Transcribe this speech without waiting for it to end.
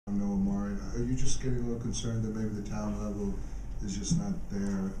are you just getting a little concerned that maybe the talent level is just not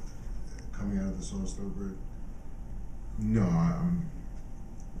there coming out of this All-Star break? No,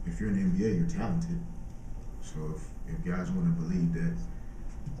 if you're in the NBA, you're talented. So if guys want to believe that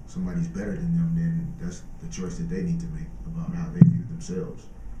somebody's better than them, then that's the choice that they need to make about how they view themselves.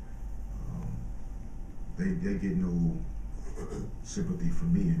 They get no sympathy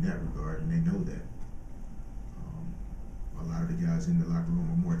from me in that regard, and they know that. A lot of the guys in the locker room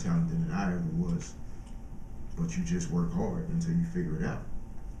are more talented than I ever was, but you just work hard until you figure it out.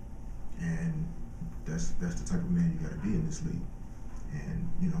 And that's the type of man you got to be in this league. And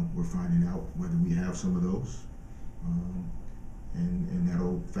we're finding out whether we have some of those, and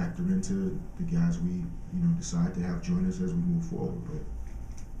that'll factor into the guys we decide to have join us as we move forward. But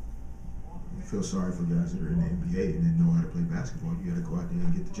I feel sorry for guys that are in the NBA and then know how to play basketball. You got to go out there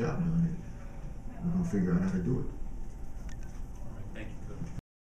and get the job done, and we're gonna figure out how to do it.